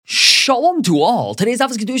Shalom to all. Today's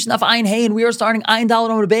daf is Kidushin daf Ayin Hey, and we are starting Ayin Daled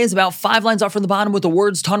Amud Beis about 5 lines off from the bottom with the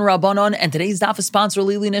words Tan Rabbanon. And today's daf is sponsored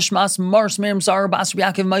Lili Nishmas Mars Miriam Sar Bas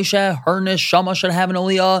Yaakov Moshe. Her neshama should have an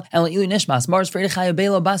aliyah, and Lili Nishmas Mars Freidich Chaya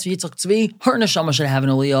Bela Bas Yitzchak Tzvi. Her neshama should have an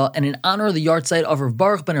aliyah, and in honor of the yard site of Rav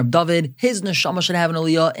Baruch ben Rav David, his neshama should have an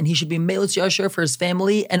aliyah, and he should be Melitz Yasher for his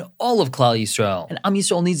family and all of Klal Yisrael. And Am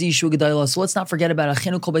Yisrael needs Yeshua Gedayla, so let's not forget about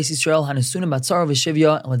Achinu Kol Beis Yisrael Hanasunim Batzar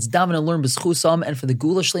V'Shivya, and let's daven and learn B'Schusam and for the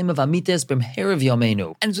Gula Shleim of Amitis B'Mherav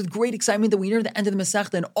Yameinu. And it's with great excitement that we near the end of the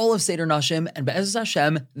Masechta and all of Seder Nashim, and Be'ezus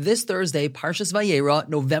Hashem, this Thursday, Parshas Vayera,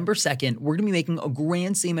 November 2nd, we're going to be making a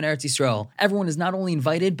grand Siyum in Eretz Yisrael. Everyone is not only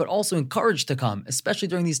invited, but also encouraged to come, especially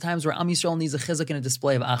during these times where Am Yisrael needs a chizuk and a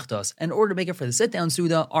display of Achdos. In order to make it for the sit-down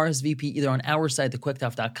Suda, RSVP either on our site,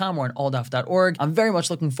 thequickdaf.com, or on alldaf.org. I'm very much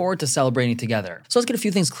looking forward to celebrating together. So let's get a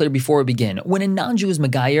few things clear before we begin. When a non-Jew is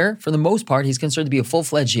Megayer, for the most part, he's considered to be a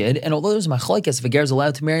full-fledged Yid, and although there's machlokes if a ger is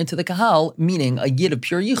allowed to marry into the Kahal, meaning a Yid of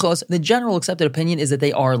pure Yichos, the general accepted opinion is that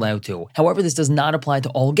they are allowed to. However, this does not apply to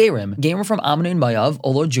all Gerim. Gerim from Amnon and Mayav,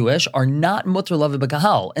 although Jewish, are not Mutter Lavi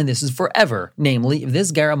B'Kahal, and this is forever. Namely, if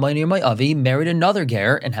this ger Amoni or Mayavi married another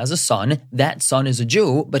ger and has a son, that son is a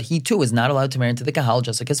Jew, but he too is not allowed to marry into the Kahal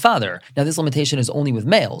just like his father. Now, this limitation is only with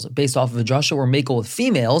males, based off of a drasha or mekel with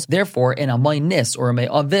females. Therefore, an Amay Nis or a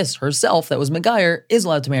Mayavis herself that was Megayer is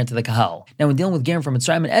allowed to marry into the Kahal. Now, when dealing with Gerim from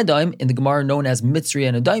Mitzrayim and Edom, in the Gemara known as Mitzri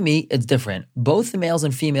and Edomi, it's different. Both the males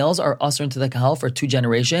and females are usher into the Kahal for 2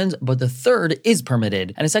 generations, but the third is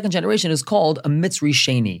permitted. And a second generation is called a Mitzri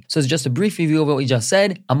Sheni. So it's just a brief review of what we just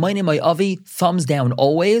said. Amay and Mayavi, thumbs down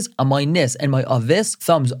always. Amay Nis and Mayavis,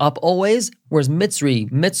 thumbs up always. Whereas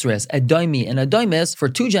Mitzri, Mitzris, Edomi, and Edomis, for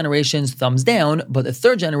 2 generations, thumbs down, but the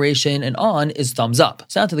 3rd generation and on is thumbs up.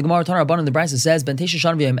 So now to the Gemara Tanah Rabbanan, the Brisa says, Ben Tesha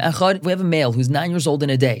Shan V'yam Echad, if we have a male who's 9 years old in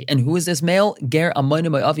a day, and who is this male? Ger Amayna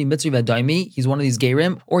Mayavi Mitzri V'Edomi, he's one of these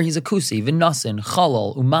Gerim, or he's a Kusi, V'Nasin,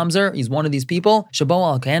 Chalal, Umamzer, he's one of these people, Shabo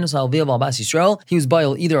al Kahanis al V'yav al Bas Yisrael, he was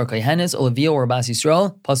Baal either a Kahanis, or a V'yav, or a Bas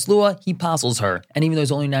Yisrael, Paslua, he passels her. And even though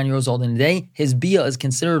he's only 9 years old in a day, his Bia is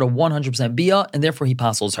considered a 100% Bia, and therefore he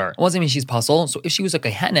passels her. It doesn't mean she's passel, so if she was a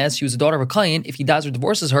Kehanes, she was a daughter of a Kayin, if he dies or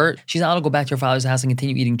divorces her, she's not allowed to go back to her father's house and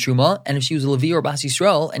continue eating Truma, and if she was a Levi or Bas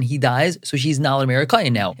Yisrael and he dies, so she's not allowed to marry a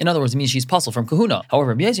Kayin now. In other words, it means she's Pasul from Kahuna. However,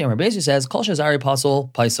 Rabbi Yossi says, Kol Shazari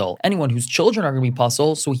Pasul, Paisel. Anyone whose children are going to be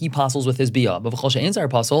Pasul, so he Pasuls with his Bia. But Kol Sha'in Zari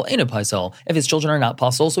Pasul, ain't a Paisel. If his children are not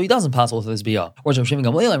Pasul, so he doesn't Pasul with his Bia. Whereas Rav Shimon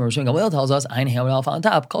Gamliel tells us, Ayin Hayamal Alpha on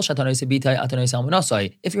top, Kol Shatanoi Sebitai Atanoi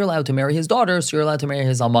Salmanasai. If you're allowed to marry his daughter, so you're allowed to marry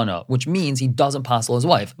his Almana, which means he doesn't Pasul his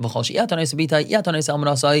wife. But if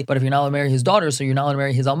you're not allowed to marry his daughter, so you're not allowed to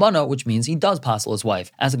marry his almana, which means he does passel his wife.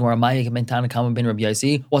 As the Gemara, Ma'ik ben Tanakam ben Rabbi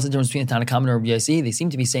Yossi, what's the difference between Tanakam and Rabbi Yossi? They seem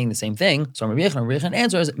to be saying the same thing. So Rabbi Yechon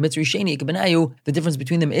answers, Mitzri Sheni Ikbenayu. The difference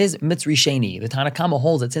between them is Mitzri Sheni. The Tanakama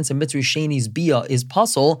holds that since a Mitzri Sheni's bia is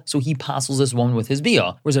passel, so he passels this woman with his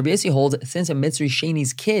bia. Whereas Rabbi Yossi holds, since a Mitzri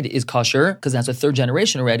Sheni's kid is kosher, because that's a 3rd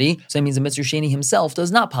generation already, so that means the Mitzri Sheni himself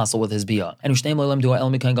does not passel with his bia. And both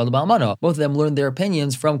of them learned their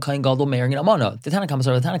opinions from Kain Gadol marrying an almana. The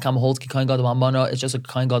Tanakama holds Kain Gadol almana, it's just a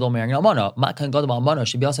Kain Gadol marrying an almana. Ma Kain Gadol almana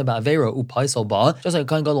should be also about Avera upaisal ba. Just like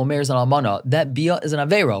Kain Gadol marries an almana, that bia is an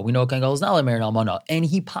Avera. We know Kain Gadol is not allowed to marry an almana, and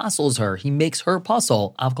he passels her. He makes her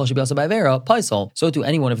passel. Avkol should be also by Avera paisal. So to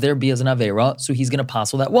anyone, if their bia is an Avera, so he's going to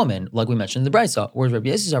passel that woman, like we mentioned in the Brisa. Whereas Rabbi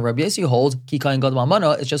Yossi holds Ki Kain Gadol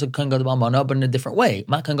almana, it's just a Kain Gadol almana, but in a different way.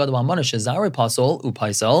 Ma Kain Gadol almana shezari pasol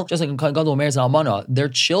upaisal. Just like Kain Gadol marries an almana, their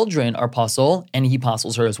children are passel, and he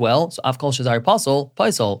passels her as well. So Avkol shezari pasol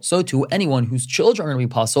paisal. So to anyone whose children are going to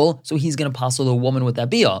be pasul, so he's going to pasul the woman with that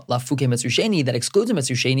bia. Lafuke Mitzri Sheni, that excludes a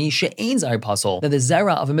Mitzri Sheni, she'ain zari pasul. That the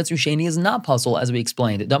zera of a Mitzri Sheni is not pasul, as we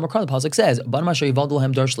explained. Damakar, the pasuk says,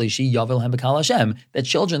 that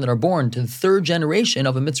children that are born to the 3rd generation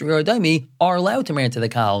of a Mitzri or a Daimi are allowed to marry into the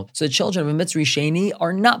Kahal. So the children of a Mitzri Sheni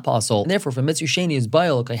are not pasul. And therefore, if a Mitzri Sheni is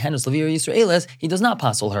Baal, Kaihanus, Levi, or Yisraelis, he does not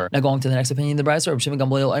pasul her. Now going to the next opinion in the Brisa, Rav Shimon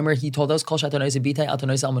Gamliel Omer, he told us, if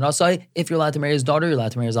you're allowed to marry his daughter, you're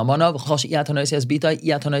allowed to marry his almana.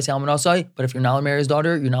 But if you're not allowed to marry his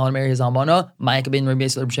daughter, you're not allowed to marry his almana.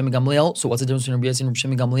 So what's the difference between Rabbi Yossi and Rabbi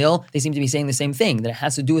Shimon Gamliel? They seem to be saying the same thing, that it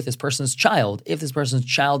has to do with this person's child. If this person's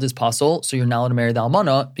child is pasul, so you're not allowed to marry the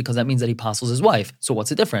almana, because that means that he pasels his wife. So what's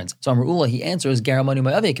the difference? So Amar Ula, he answers,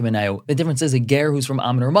 the difference is a ger who's from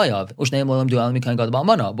Ammon or Mayav.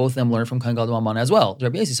 Both of them learn from Kain Gadol almana as well.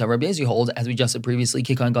 Rabbi Yossi holds, as we just said previously,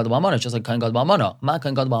 Ki Kain Gadol almana, just like Kain Gadol almana. Ma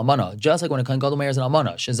Kain Gadol almana almana. Just like when a kohen gadol marries an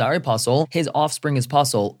almana, shezari pasol, his offspring is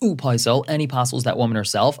pasol, paisel, and he pasels that woman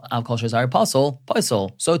herself. Av kol shezari pasol,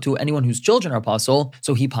 paisel. So too, anyone whose children are pasol,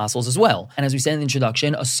 so he pasels as well. And as we said in the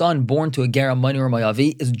introduction, a son born to a ger Almani or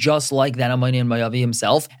Mayavi is just like that Almani and Mayavi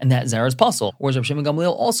himself, and that zera is pasol. Whereas Rav Shimon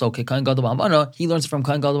Gamliel also, kohen gadol b'almana, he learns from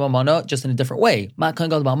kohen gadol b'almana just in a different way. Ma kohen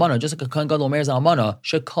gadol b'almana, just like a kohen gadol marries an almana,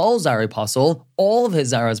 shekol zari pasol, all of his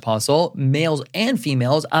zara is pasol, males and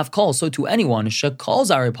females, av kol, so to anyone, shekol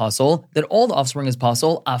zari pasol, that all the offspring is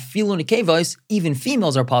pasol, afilu nekevos, even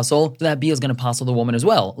females are pasol, so that bia is going to pasol the woman as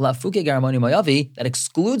well. Lafuke garamoni mayavi, that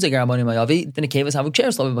excludes a garamoni mayavi, the nekevos have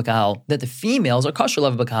ukcheres levi b'kahal, that the females are kosher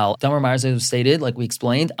levi b'kahal. Tamar Mars stated, like we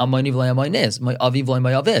explained, amani v'lay amayinis, mayavi v'lay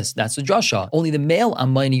mayavis, that's the drasha. Only the male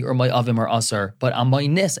amani or mayavim are aser, but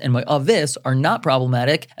amayinis and mayavis are not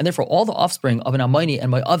problematic, and therefore all the offspring of an amani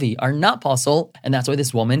and mayavi are not pasol, and that's why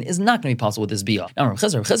this woman is not going to be possible with this bia. Now, Rav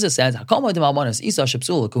Chizr says,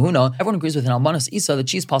 everyone agrees with an almanas isa that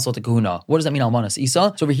she's possible to kahuna. What does that mean, almanas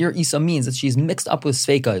isa? So over here, isa means that she's mixed up with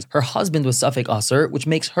sveikas. Her husband was suffik aser, which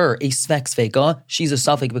makes her a svek sveika. She's a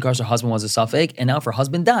suffik because her husband was a suffik, and now if her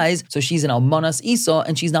husband dies, so she's an almanas isa,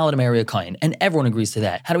 and she's not allowed to marry a kain. And everyone agrees to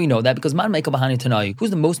that. How do we know that? Because man mekel bahani tanai. Who's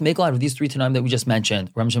the most mekel out of these three tanaim that we just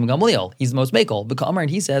mentioned? Rav Shimon Gamliel. He's the most mekel. Because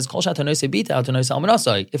he says, kol shat tanoi sebita tanoi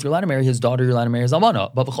almanasai. If you're allowed to marry his daughter, you're allowed to marry his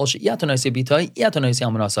almana. But if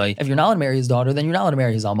you're not allowed to marry his daughter, then you're not allowed to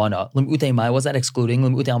marry his almana. Lim'utei mai, was that excluding?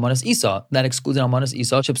 Lim'utei almanas isa. That excludes almanas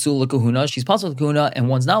isa. Shepsul lekahuna. She's possible to kahuna, and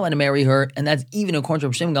one's not allowed to marry her. And that's even according to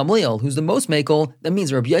Rav Shimon Gamliel, who's the most mekel. That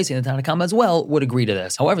means Rabbi Yossi and the Tanna Kama as well would agree to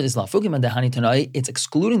this. However, this lafukim and dehani tanai, it's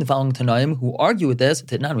excluding the following tanaim who argue with this.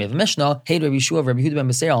 Titnan, we have a Mishnah. Hey, Rabbi Yeshua, Rabbi Yehuda ben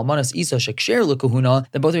Meseir, almanas isa sheksher lekahuna.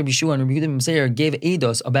 That both Rabbi Yeshua and Rabbi Yehuda ben Meseir gave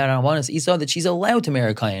eidos about almanas isa that she's allowed to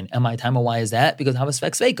marry a kain. And my time, why is that? Because have a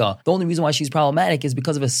svek sveika. The only reason why she's problematic is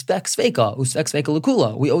because of a svek sveika, who's svek sveika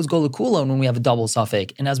lekula. We always go lekula when we have a double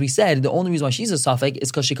suffix. And as we said, the only reason why she's a suffix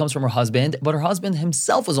is because she comes from her husband, but her husband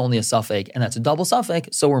himself was only a suffix, and that's a double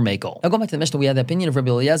suffix, so we're makel. Now going back to the Mishnah, we had the opinion of Rabbi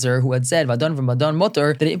Eliezer, who had said vadan from vadan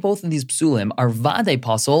mutter, that if both of these psulim are vade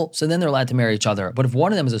pasol, so then they're allowed to marry each other. But if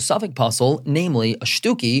one of them is a suffix pasol, namely a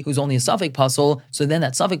shtuki, who's only a suffix pasol, so then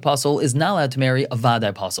that suffix pasol is not allowed to marry a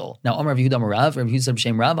vade pasol. Now Amar Rav Yehuda Amar Rav Yehuda said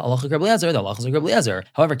b'shem Rav, Allah Rabbi Eliezer, the Allah Rabbi Eliezer.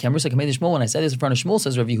 However, Kemrusa Kamei Shmuel, when I said this in front of Shmuel,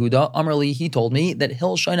 says Rav Yehuda, Amrli, he told me that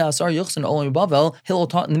Hil Shaina Asar Yuchsin Olam Bavel, Hil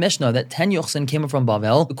taught in the Mishnah that 10 Yuchsin came from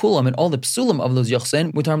Bavel, the Kulam and all the psulim of those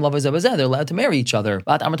Yuchsin, Mutarm Lavazabazah, they're allowed to marry each other.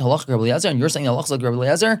 But Amar Talach Rabbi Eliezer, and you're saying Allah Rabbi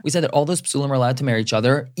Eliezer, we said that all those psulim are allowed to marry each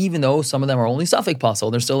other, even though some of them are only suffix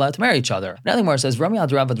pasol, they're still allowed to marry each other. Now the Gemara says, Rami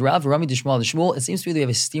ad Rav, Rami Dishmal ad Shmuel, it seems to be they have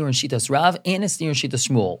a steer in Shitas Rav and a steer in Shitas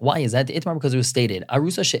Shmuel. Why is that? The Itmar, because it was stated,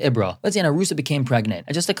 Arusa she'ibra. Let's say an Arusa became pregnant.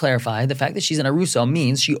 And just to clarify, the fact that she's an Arusa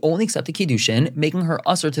means she only accepted Kidushin, making her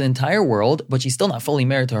usher to the entire world, but she's still not fully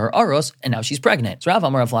married to her Arus, and now she's pregnant. So Rav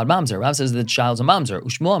Amar Vlad Mamzer. Rav says that the child's a Mamzer.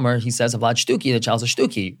 Ushmuel Amar, he says Vlad Shtuki, the child's a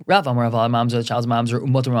Shtuki. Rav Amar Vlad Mamzer, the child's a Mamzer,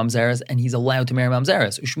 Umutar Mamzeres, and he's allowed to marry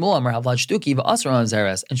Mamzeres. Ushmuel Amar Vlad Shtuki, V'asra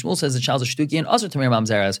Mamzeres. And Shmuel says the child's a Shtuki and usher to marry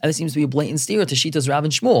Mamzeres. And this seems to be a blatant steer to Shitas Rav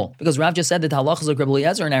and Shmuel, because Rav just said that halachas like Rabbi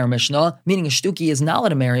Eliezer in our Mishnah, meaning a Shtuki is not allowed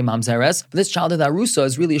to marry Mamzeres, but this child of the Arusa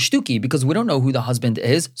is really a Shtuki, because we don't know who the husband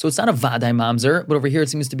is, so it's not a Vadai Mamzer, but over here it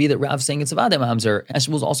seems to be that Rav saying it's a Vadai Mamzer, and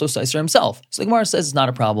Shmuel's also Seiser himself. So the Gemara says it's not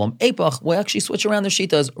a problem. Epach, we actually switch around the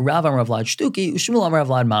Shitas, Rav Amar Vlad Shtuki, Shmuel Amar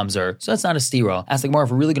Vlad Mamzer. So that's not a stira. Ask the Gemara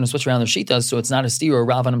if we're really going to switch around the Shitas, so it's not a stira,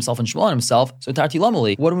 Rav on himself and Shmuel on himself, so Tarti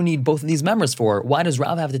Lamali. What do we need both of these members for? Why does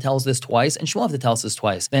Rav have to tell us this twice, and Shmuel have to tell us this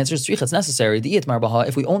twice? The answer is Tzricha, it's necessary. The Itmar Baha,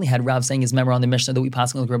 if we only had Rav saying his member on the Mishnah that we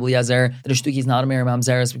pass on like Rabbi Eliezer, that a Shtuki is not a Mary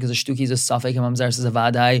Mamzeres because a Shtuki is a Safek and Mamzeres is a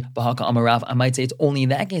Vadai, Bahaka Amar Rav, I might say it's only in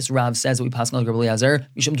that case Rav says that we pass on like Rabbi Eliezer,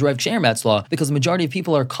 we should derive Ksher Metzla, because the majority of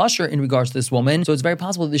people are kosher in regards to this woman, so it's very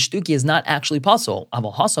possible that the Shtuki is not actually pasul.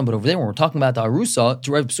 Aval Hasan, but over there when we're talking about the Arusa,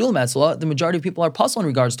 derive Psul Metzla, the majority of people are pasul in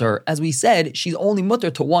regards to her. As we said, she's only mutter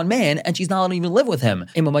to one man, and she's not allowed to even live with him.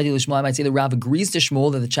 I might say that Rav agrees to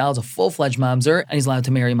Shmuel that the child's a full-fledged Mamzer, and he's allowed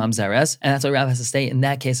to marry Mamzeres, and that's why Rav has to state in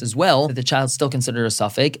that case as well, that the child's still considered a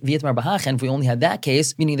suffix. V'yitmar b'hachen, if we only had that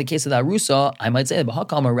case, meaning the case of the Arusa, I might say that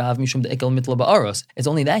b'hakam Rav mishum de'ikel mitla ba'aros. It's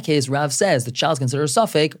only that case Rav says the child's considered a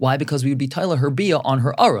suffix. Why? Because we would be Tyler her bia on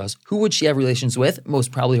her aros. Who would she have relations with?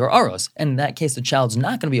 Most probably her aros. And in that case, the child's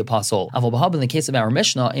not going to be a apostle. Aval b'hab, in the case of our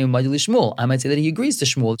Mishnah, I might say that he agrees to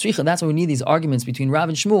Shmuel. That's why we need these arguments between Rav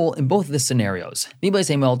and Shmuel in both of the scenarios. Maybe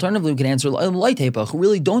saying, well, alternatively, we can answer who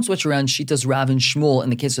really don't switch around Shitas Rav and Shmuel in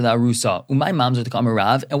the case of the Arusa. Umay mamzer to come a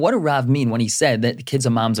Rav. And what did Rav mean when he said that the kid's a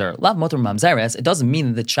mamzer? Lav mutter mamzeres. It doesn't mean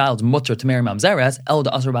that the child's mutter to marry mamzeres. El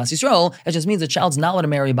da asr bas Yisrael. It just means the child's not allowed to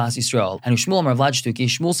marry bas Yisrael. And Shmuel Amar Vlad Shtuki.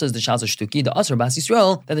 Shmuel says the child's a shtuki. The asr bas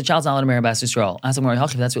Yisrael, that the child's not allowed to marry bas Yisrael. Yisrael. Ask the Gemara,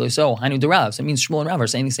 if that's really so, Hainu Derav. So it means Shmuel and Rav are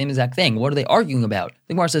saying the same exact thing. What are they arguing about?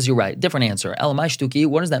 The Gemara says you're right. Different answer. Elamai shtuki.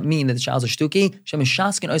 What does that mean that the child's a shtuki?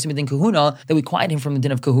 Shemishaskin oisim din kahuna, that we quiet him from the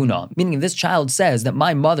din of kahuna. Meaning, if this child says that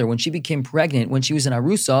my mother, when she became pregnant, when she was in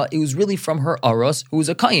Arusa, it was really from her aros, who was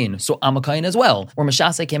a kayin. So I'm a kayin as well. Or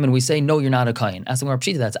mashasek him and we say, no, you're not a kayin. Ask the Gemara,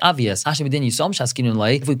 Pshita, that's obvious.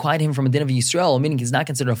 If we quiet him from a din of Yisrael, meaning he's not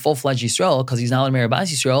considered a full-fledged Yisrael because he's not a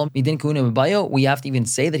Meribas Yisrael, midin kahuna mibayo, we have to even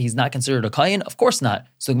say that he's not considered a kayin? Of course not.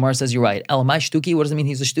 So the Gemara says you're right. Elamai shtuki. What does it mean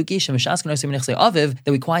he's a shtuki? Shemishaskin oisim nechse aviv,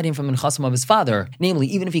 that we quiet him from the nechasim of his father. Namely,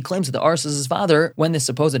 even if he claims that the aros is his father, when this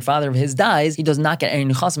supposed father of his dies, he does not get any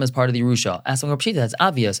nechasim as part of the Yerusha. Ask the Gemara, Pshita, that's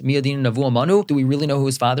obvious. Miyadin navu manu. Do we really know who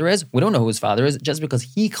his father is? We don't know who his father is. Just because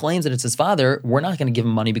he claims that it's his father, we're not going to give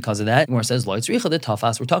him money because of that. Gemara says lo yitzricha the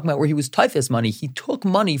tafas. We're talking about where he was typhus money. He took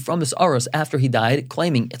money from this aros after he died,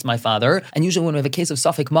 claiming it's my father. And usually when we have a case of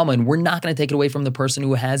safek mammon, we're not going to take it away from the person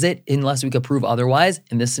who has it unless we could prove otherwise.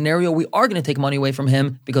 In this scenario, we are going to take money away from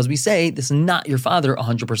him because we say this is not your father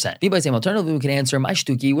 100%. Anybody saying alternatively, we can answer my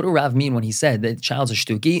shtuki. What do Rav mean when he said that the child's a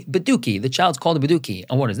shtuki? Beduki. The child's called a beduki.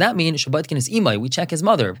 And what does that mean? Shabbatkin is imai. We check his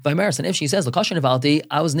mother. Vaimaris, and if she says l'kasher nivalti,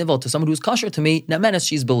 I was nivel to someone who's kosher to me. Namenes,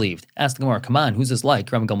 she's believed. Ask the Gemara, come on, who's this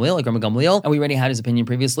like? Rabbi Gamliel, like Rabbi Gamliel. And we already had his opinion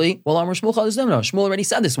previously. Well, Amr Shmuel Shmuel already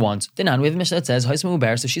said this once. Dinan, we have a Mishnah that says Haismu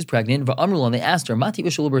Uber, so she's pregnant. Va'amrul, and they asked her, Mati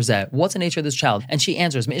Vishul Berzeh, what's the nature of this child? And she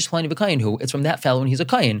answers, Me'ish Chlani v'kayin hu. It's from that fellow and he's a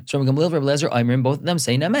kayin. So Rabbi Gamliel, Rabbi Lezer, Imrim, both of them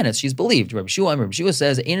say Namenes, she's believed. Rabbi Shua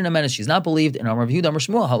says, Ain't Namenes, she's not believed. And Amr Yehuda, Amr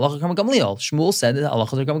Shmuel, Halacha Rabbi Gamliel. Shmuel said that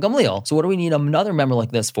Halacha Rabbi Gamliel. So what do we need another member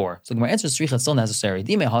like this for? So the answer is Tzricha, it's still necessary.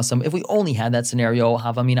 Dime Hasam, if we only had that scenario,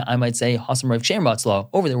 Havamina, I might say Hasam Rav Shem Batzla.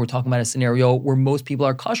 Over there, we're talking about a scenario where most people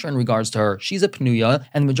are kosher in regards to her. She's a Pnuya,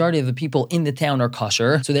 and the majority of the people in the town are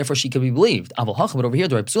kosher, so therefore she could be believed. But over here,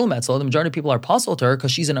 the majority of people are puzzled to her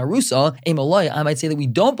because she's an Arusa. I might say that we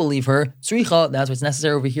don't believe her. Tzricha, that's what's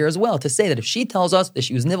necessary over here as well, to say that if she tells us that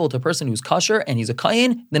she was nivel to a person who's kosher and he's a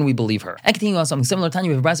kayin, then we believe her. And continuing on something similar, Tanya,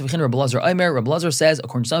 we have a brayso of Rabbi Lazar Aimer. Rabbi Lazar says,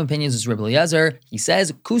 according to some opinions, it's Rabbi Eliezer. He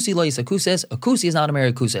says, Kusi lo yisa kusis. A kusi is not a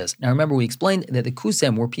Mary kusis. Now remember, we explained that the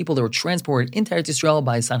kusim were people that were transported into Eretz Yisrael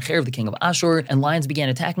by Sancheir, the king of Ashur, and lions began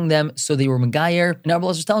attacking them, so they were Megayer. Now Rabbi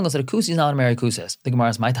Lazar is telling us that a kusi is not a Mary kusis. The Gemara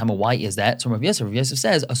is my time, why is that? So Rav Yosef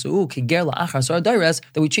says, Asuu kiger la'achar sar dairas,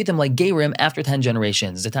 that we treat them like gerim after 10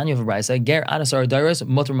 generations. Zetanya of Raisa, ger adasar dairas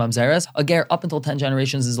mutter mamzeres. A ger up until 10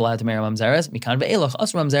 generations is allowed to marry mamzeres. Mikan ve'elach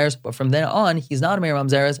asr mamzeres, but from then on he's not a marry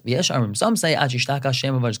mamzeres. V'yesh amrim, some say achishtaka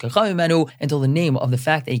shem avajkachav menu, until the name of the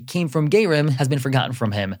fact that he came from gerim has been forgotten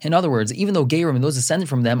from him. In other words, even though gerim and those descended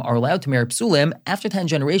from them are allowed to marry psulim, after 10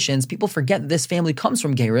 generations, people forget that this family comes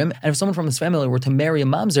from gerim, and if someone from this family were to marry a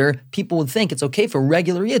mamzer, people would think it's okay for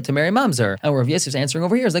regular yid to marry mamzer. And Rav Yosef's answering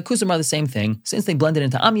over here is that kusim are the same thing. Since they blended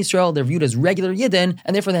into Am Yisrael, they're viewed as regular yidden,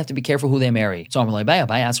 and therefore they have to be careful who they marry. So Amar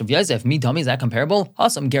Abai asked Rav Yosef, me dummy, is that comparable?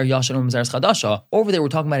 Hasam ger yashan mamzeres chadasha. Over there we're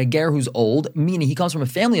talking about a ger who's old, meaning he comes from a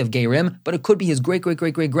family of gerim, but it could be his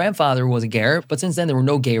great-great-great-great-grandfather who was a ger, but since then there were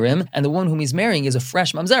no gerim, and the one whom he's marrying is a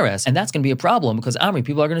fresh mamzeres, and that's going to be a problem because Amri,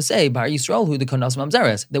 people are going to say Bar Yisrael who the konas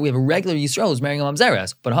mamzeres, that we have a regular Yisrael who's marrying a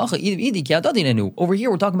mamzeres. But over here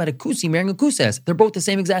we're talking about a kusi marrying a kuses. They're both the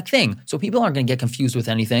same exact thing, so people aren't going to get confused with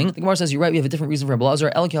anything. The Gemara says you're right. We have a different reason for Rebbe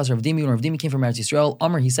Lazar. Elikias Rav Dimi, when Rav Dimi came from Eretz Yisrael,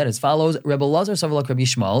 Amr, he said as follows: Rebbe Lazar savalak Rabbi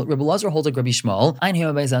Shmuel. Rebbe Lazar holds like Rabbi Shmuel. Ein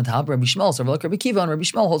Hema on top. Rabbi Shmuel savalak Rabbi Kiva, and Rabbi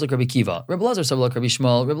Shmuel holds like Rabbi Kiva. Rebbe Lazar savalak Rabbi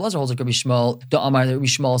Shmuel. Rebbe Lazar holds like Rabbi Shmuel. The Amar that Rabbi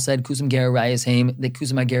Shmuel said Kusum Ger Rayas Haim. The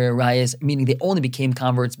Kusum Ger Rayas, meaning they only became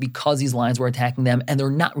converts because these lions were attacking them, and they're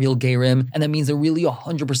not real Gerim, and that means they're really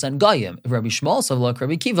 100% Goyim. If Rabbi Shmuel savalak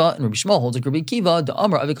Rabbi Kiva, and Rabbi Shmuel holds like Rabbi Kiva, the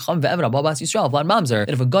Amar Avikcham ve'Eved Abba Bas Yisrael Vlad Mamzer.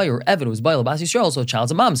 That if a Goy or Eved was Baal Bas Yisrael, so a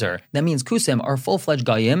child's a Mamzer. That means Kusim are full-fledged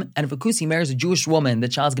Goyim, and if a Kusi marries a Jewish woman, the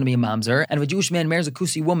child's going to be a Mamzer, and if a Jewish man marries a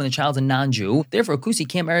Kusi woman, the child's a non-Jew. Therefore, a Kusi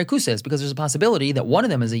can't marry a Kusis because there's a possibility that one of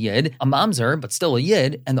them is a Yid, a Mamzer, but still a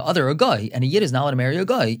Yid, and the other a Goy, and a Yid is not allowed to marry a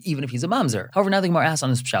Goy, even if he's a Mamzer. However, now the Gemara asks on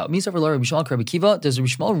this pshat, Misa for Rabbi Shmuel Rabbi Kiva, does Rabbi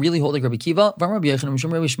Shmuel really hold like Rabbi Kiva? From Rabbi Yechon,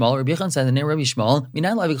 Rabbi Shmuel, Rabbi Yechon said the name Rabbi Shmuel,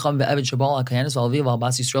 Minay Lavicham ve'Eved Shabal HaKayanis V'Alviv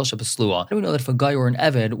Al-Bas Yisrael Shapaslua. How do we know that if a Goy or an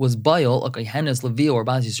Eved was Baal, a Kayanis, Levi, or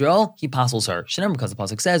Bas Yisrael, he passes her? Shenem, because the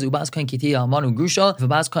pasuk says, Ubas Kain Kiti Almanu Grusha, if a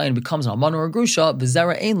Bas Kain becomes an Almanu or Grusha,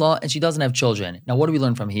 V'Zera Ein La, and she doesn't have children. Now what do we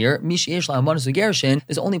learn from here? Mish Yesh La Almanus Ugerishin,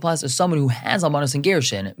 this only applies to someone who has Almanus and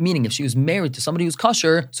Gerishin, meaning if she was married to somebody who's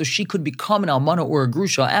kosher, so she could become an Almana or a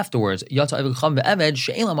Grusha afterwards. Yata Evicham ve'Eved,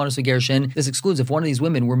 She'ein Almanus Ugerishin, this excludes if one of these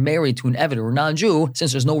women were married to an Eved or a non-Jew,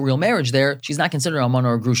 since there's no real marriage there, she's not considered an Almana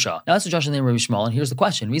or a Grusha. Now that's the Josh in the name of Rabbi Shmuel, and here's the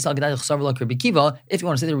question. If you want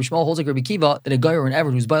to say that Rabbi Shmuel holds like Rabbi Kiva, that a guy or an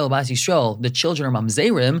Eved who's Baal Bas Yisrael, the children are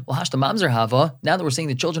Mamzerim, well Hashta Mamzer Hava, now that we're saying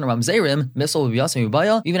the children are Mamzerim, Misal V'Yasim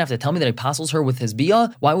Ubaya, we even have to tell me that he passes her with his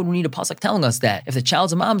bia? Why would we need a pasuk telling us that? If the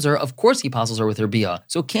child's a mamzer, of course he passes her with her bia.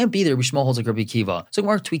 So it can't be that Rabbi Shmuel holds like Rabbi Kiva. So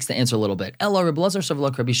Gemara tweaks the answer a little bit. Ella Rabbi Lazar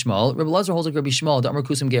Savla Rabbi Shmuel. Rabbi Lazar holds like Rabbi Shmuel, the Amar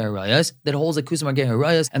Kusim Ger Harayas, that holds like Kusim Ger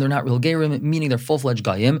Harayas, and they're not real gerim, meaning they're full-fledged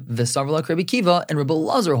gayim. The Savla Rabbi Kiva, and Rabbi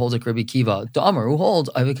Lazar holds like Rabbi Kiva, the Amar who holds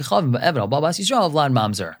Avikachavim Ba'eved Al Babas Yisrael Vlad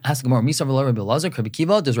Mamzer. Ask Gemara, Mi Savla Rabbi Lazar Rabbi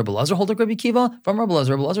Kiva. Does Rabbi Lazar hold like Rabbi Kiva? From Rabbi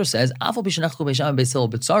Lazar says, Afal Pishanachlu Beisham Beisil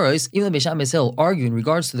B'Tsaros. Even the Beisham Beisil argue in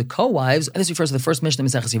regards to the co-wives, and this refers to the first Mishnah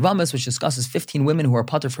Maseches Yevamos, which discusses 15 women who are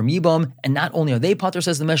pater from Yibam, and not only are they pater,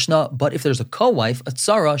 says the Mishnah, but if there's a co-wife, a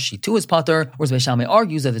tzara, she too is pater. Whereas Beishamai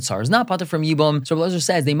argues that the tzara is not pater from Yibam. So Rabbi Lazar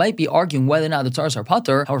says they might be arguing whether or not the tzaras are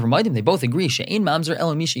pater. However, Maidim, they both agree. She'ein mamzer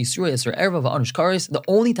el misha yisura yisra erva va'anush karis. The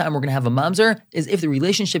only time we're going to have a mamzer is if the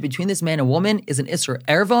relationship between this man and woman is an isra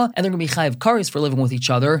erva, and they're going to be chayiv karis for living with each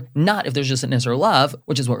other, not if there's just an isra lav,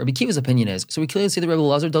 which is what Rabbi Kiva's opinion is. So we clearly see that Rabbi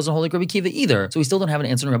Lazar doesn't hold like Rabbi Kiva either. So we still don't have an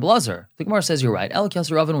answer to Rabbi Lazar. The Gemara says you're right. El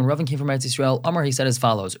Kias Ravin, when Ravin came from Eretz Yisrael, Amar, he said as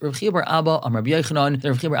follows: Rav Chia bar Abba, Amar Rabbi Yechanan.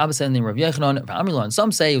 Rav Chia bar Abba said the name Rav Yechanan. Rav Amrila, and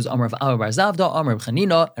some say it was Amar of Abba bar Zavda, Amar of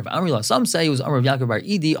Chanina. And Rav Amrila, some say it was Amar of Yaakov bar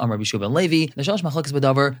Idi, Amar of Yeshua ben Levi. The Shalosh Machlokes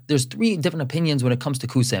B'davar. There's three different opinions when it comes to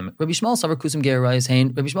Kusim. Rabbi Shmuel savar Kusim Ger Rayas Hain.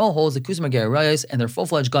 Rabbi Shmuel holds the Kusim are Ger Rayas, and they're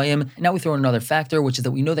full-fledged Gayim. And now we throw in another factor, which is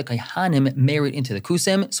that we know that Kaihanim married into the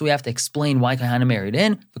Kusim, so we have to explain why Kaihanim married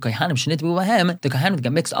in. The Kaihanim Shenit B'Vahem, the Kaihanim that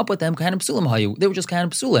got mixed up with them, Kaihanim Psulim Hayu. They were just Kaihanim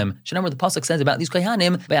Psulim. Remember the pasuk says about these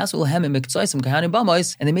Kaihanim, Bayasul Lahem and Miktsaisim Kaihanim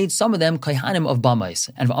Bamais, and they made some of them Kaihanim of Bamais.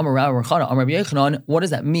 And Amar Rav Rechana, Amar Rabbi Yechanan, what does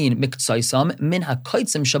that mean? Miktsaisim min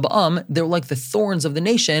hakaitzim shaba'am. They're like the thorns of the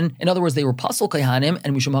nation. In other words, they were pasul Kaihanim,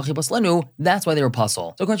 and Mishum Hachi Paslenu. That's why they were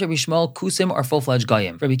pasul. So according to Rabbi Shmuel, Kusim are full-fledged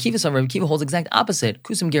Gayim. Rabbi Kiva holds exact opposite.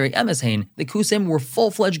 Kusim Geri Emes Hain. The Kusim were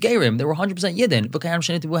full-fledged Gerim. They were 100% Yidden. But Kaihanim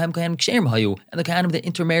Shenit B'Hem Kaihanim Ksherim Hayu. And the Kaihanim that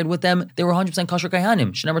intermarried with them, they were 100% kosher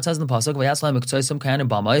Kaihanim. Shenamar says in the pasuk, Vayaslam Miktsaisim Kaihanim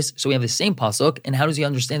Bamais. So we have the same pasuk, and how does he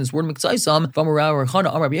understand this word Miktsaisim?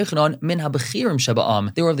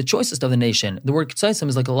 They were of the choicest of the nation. The word Ktsaisim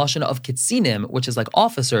is like a lashon of Kitsinim, which is like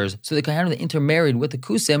officers. So the Kaihanim that intermarried with the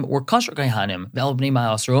Kusim were kosher Kaihanim.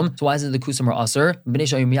 So why is it the Kusim are aser?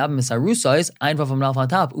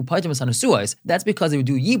 That's because they would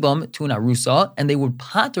do Yibam to an Arusa, and they would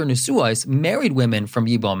pater Nesuais, married women from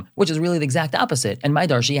Yibam, which is really the exact opposite. And my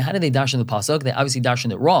darshi, how did they darshan the pasuk? They obviously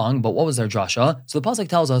darshan it wrong, but what was their drasha? So the pasuk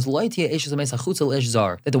tells us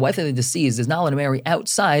that the wife that they deceased is not allowed to marry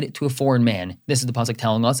outside to a foreign man. This is the pasuk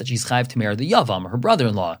telling us that she's chayv to marry the yavam, her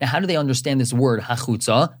brother-in-law. Now, how do they understand this word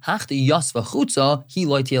hachutza? Hachti yasva chutza hi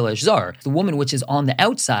loitia leishzar. The woman which is on the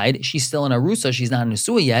outside, she's still in arusa, she's not in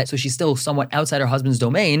nesua yet, so she's still somewhat outside her husband's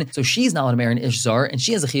domain. So she's not allowed to marry an ishzar, and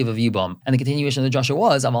she has a chiv of yibam. And the continuation of the drasha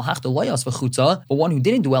was aval hachta lo yasva chutza, but one who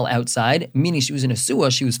didn't dwell outside, meaning she was in a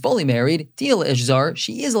sua, she was fully married. Tiel ishzar,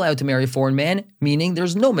 she is allowed to marry a foreign man, meaning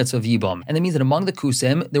there's no mitzvah of yibam. And that means that among the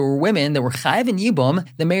Kusim, there were women that were chayiv in Yibam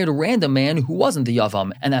that married a random man who wasn't the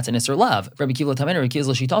Yavam, and that's an Isser Lav. Rabbi Kiva Tamen, Rabbi Kiva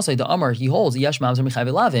L'Shitasei, the Amar, he holds Yesh Mamzer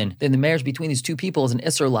Mechayiv Lavin. Then the marriage between these two people is an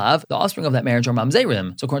Isser Lav. The offspring of that marriage are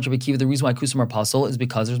Mamzerim. So according to Rabbi Kiva, the reason why Kusim are pasul is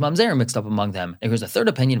because there's Mamzerim mixed up among them. And here's a third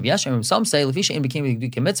opinion of Yeshayim. Some say Lefisha became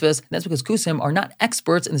mitzvahs. That's because Kusim are not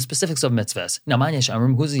experts in the specifics of mitzvahs. Now, man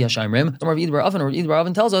Yeshayim, who's the Yeshayim? The Rav Yidbar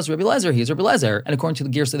Oven tells us Rabbi Lezer, he is Rabbi Lezer. And according to the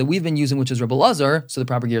girsa that we've been using, which is Rabbi Lezer, so the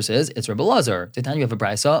proper girsa is it's Rabbi Lezer. Titania, you have a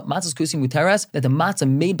brisa, matzah's kusi muteres, that the matzah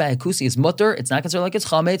made by a kusi is mutter, it's not considered like it's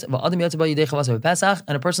chametz,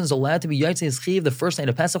 and a person is allowed to be yaitze his chiv the first night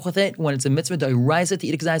of Pesach with it when it's a mitzvah d'oraisa to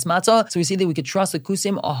eat a kazayis matzah. So we see that we could trust the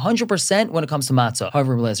kusim 100% when it comes to matzah.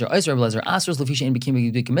 However, Rabbi Lezer asers lefisha and became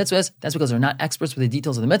mitzvahs. That's because they're not experts with the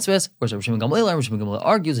details of the mitzvahs. Whereas Rav Shimon Gamliel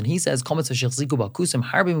argues and he says that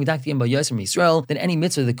any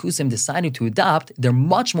mitzvah the kusim decided to adopt, they're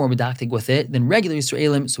much more medactic with it than regular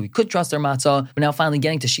Yisraelim, so we could trust their matzah. But now finally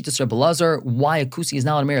getting to Shitas Rebbe Lazar, why a kusi is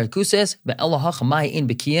not allowed to marry a kusis.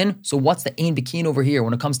 So what's the ein bekiyin over here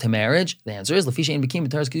when it comes to marriage? The answer is lefisha ein bekiyin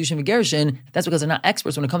b'taras Kidushin v'Gerushin. That's because they're not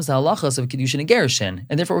experts when it comes to halachas of Kidushin and Gerushin.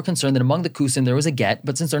 And therefore we're concerned that among the kusim there was a get,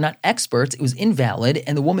 but since they're not experts, it was invalid,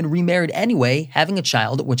 and the woman remarried anyway, having a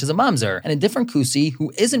child, which is a mamzer. And a different kusi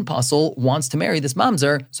who isn't pasul wants to marry this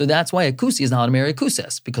mamzer, so that's why a kusi is not allowed to marry a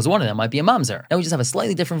kusis, because one of them might be a mamzer. Now we just have a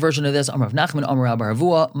slightly different version of this. Amar Rav Nachman, Amar Rabba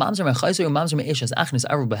Ravua, mamzer mechaysu, mamzer me'eshes achnis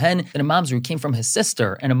aru behen. That a mamzer who came from his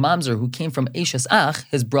sister and a mamzer who came from eshes ach,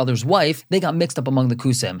 his brother's wife, they got mixed up among the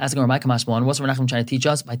kusim. Asking Rav Kamash Malon, what's Rav Nachman trying to teach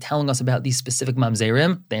us by telling us about these specific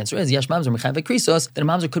mamzerim? The answer is yesh mamzer mechayv krisos, that a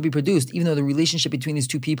mamzer could be produced even though the relationship between these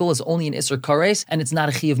two people is only an isser kares and it's not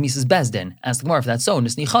a chi of Mrs. Bezdin. Ask the Gemara if that's so,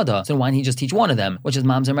 nisni chada. So why didn't he just teach one of them, which is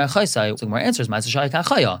mamzer me'achaysai? So the Gemara answers ma'aseh shayik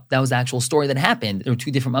hachaya. That was the actual story that happened. There were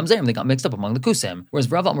two different mamzerim that got mixed up among the kusim.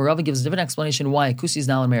 Whereas Rav Rava gives a different explanation explanation why a kusi is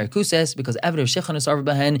not allowed to marry kuses, because Eved of Shivcha Nesarva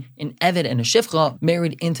Behen, an Eved and a Shivcha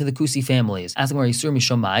married into the kusi families. Asking where Yisur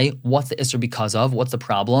Mishum Mai, what's the Isser because of? What's the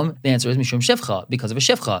problem? The answer is Mishum Shivcha, because of a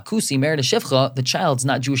Shivcha. Kusi married a Shivcha, the child's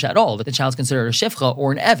not Jewish at all, but the child's considered a Shivcha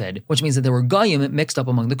or an Eved, which means that there were Goyim mixed up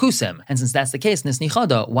among the kusim. And since that's the case, Nisni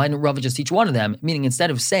Chada, why didn't Rava just teach one of them? Meaning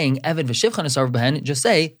instead of saying Eved v'Shivcha Nesarva Behen, just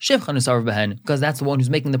say Shivcha Nesarva Behen, because that's the one who's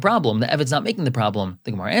making the problem. The Eved's not making the problem.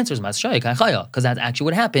 The Gemara answers because that's actually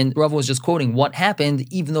what happened. Rava was just quoting what happened,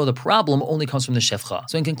 even though the problem only comes from the Shivcha.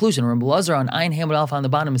 So in conclusion, Rabbi Lazar on Ayin Hamad Alpha on the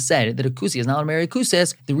bottom said that a kusi is not allowed to marry a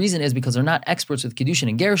kusis. The reason is because they're not experts with Kidushin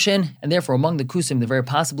and Gerushin, and therefore among the kusim there very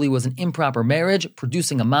possibly was an improper marriage,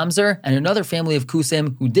 producing a mamzer, and another family of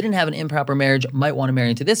kusim who didn't have an improper marriage might want to marry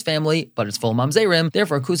into this family, but it's full of mamzerim.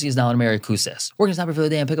 Therefore, a kusi is not allowed to marry a kusis. We're going to stop here for the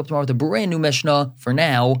day and pick up tomorrow with a brand new Mishnah. For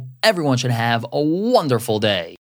now, everyone should have a wonderful day.